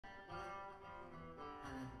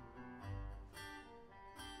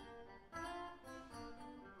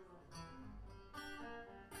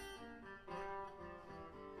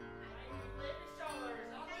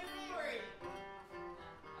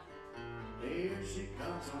here she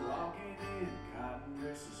comes a-walking in, cotton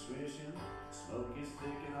dresses swishing, smoke is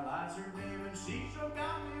thick and the lights are dim, and she sure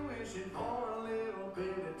got me wishing for a little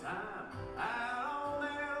bit of time out on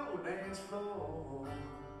that old dance floor.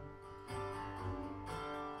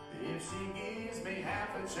 If she gives me half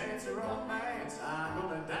a chance of romance, I'm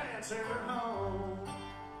gonna dance her home.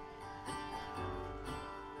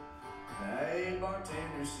 Hey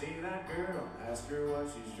bartender, see that girl? Ask her what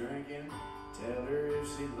she's drinking. Tell her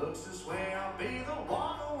if she looks this way, I'll be the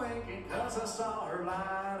one a-winking, 'cause I saw her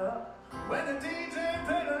light up when the DJ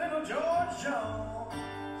played a little George Jones.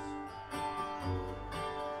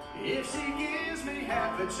 If she gives me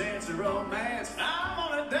half a chance of romance, I'm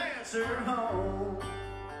gonna dance her home.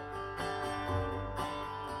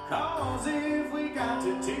 'Cause if we got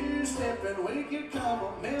to two-stepping, we could come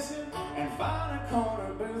a-missing and find a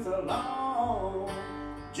corner booth alone.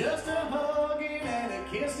 Just a hugging and a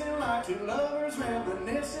kissing like two lovers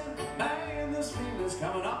reminiscing. Man, this feeling's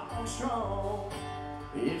coming on strong.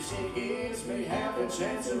 If she gives me half a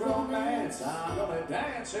chance of romance, I'm gonna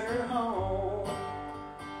dance her home.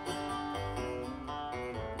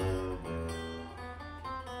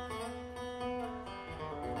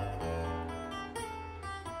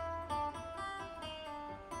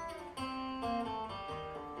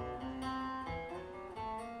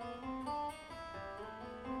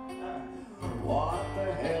 What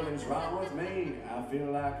the hell is wrong with me? I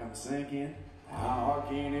feel like I'm sinking. How hard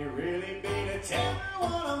can it really be to tell me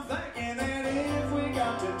what I'm thinking? That if we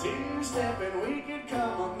got to two-stepping, we could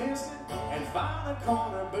come a-missing and find a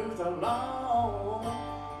corner booth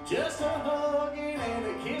alone. Just a hugging and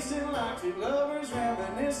a kissing like two lovers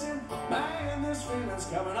reminiscing. Man, this feeling's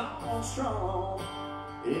coming on strong.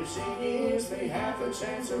 If she gives me half a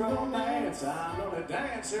chance of romance, I'm gonna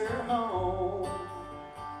dance her home.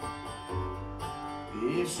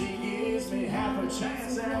 If she gives me half a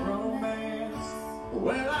chance at romance,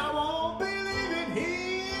 well, I won't be leaving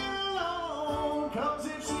here alone. 'Cause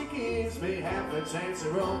if she gives me half a chance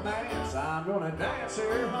at romance, I'm gonna dance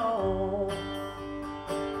her home.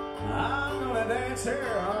 I'm gonna dance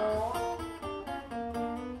her home.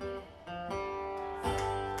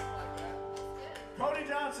 Cody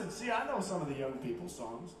Johnson, see, I know some of the young people's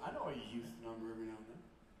songs. I know a youth number every now and then.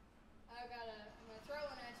 I'm gonna throw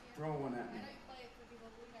one at you. Throw one at me. I know you play it for people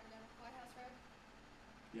who never know. White House Road?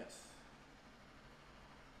 Yes.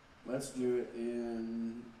 Let's do it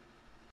in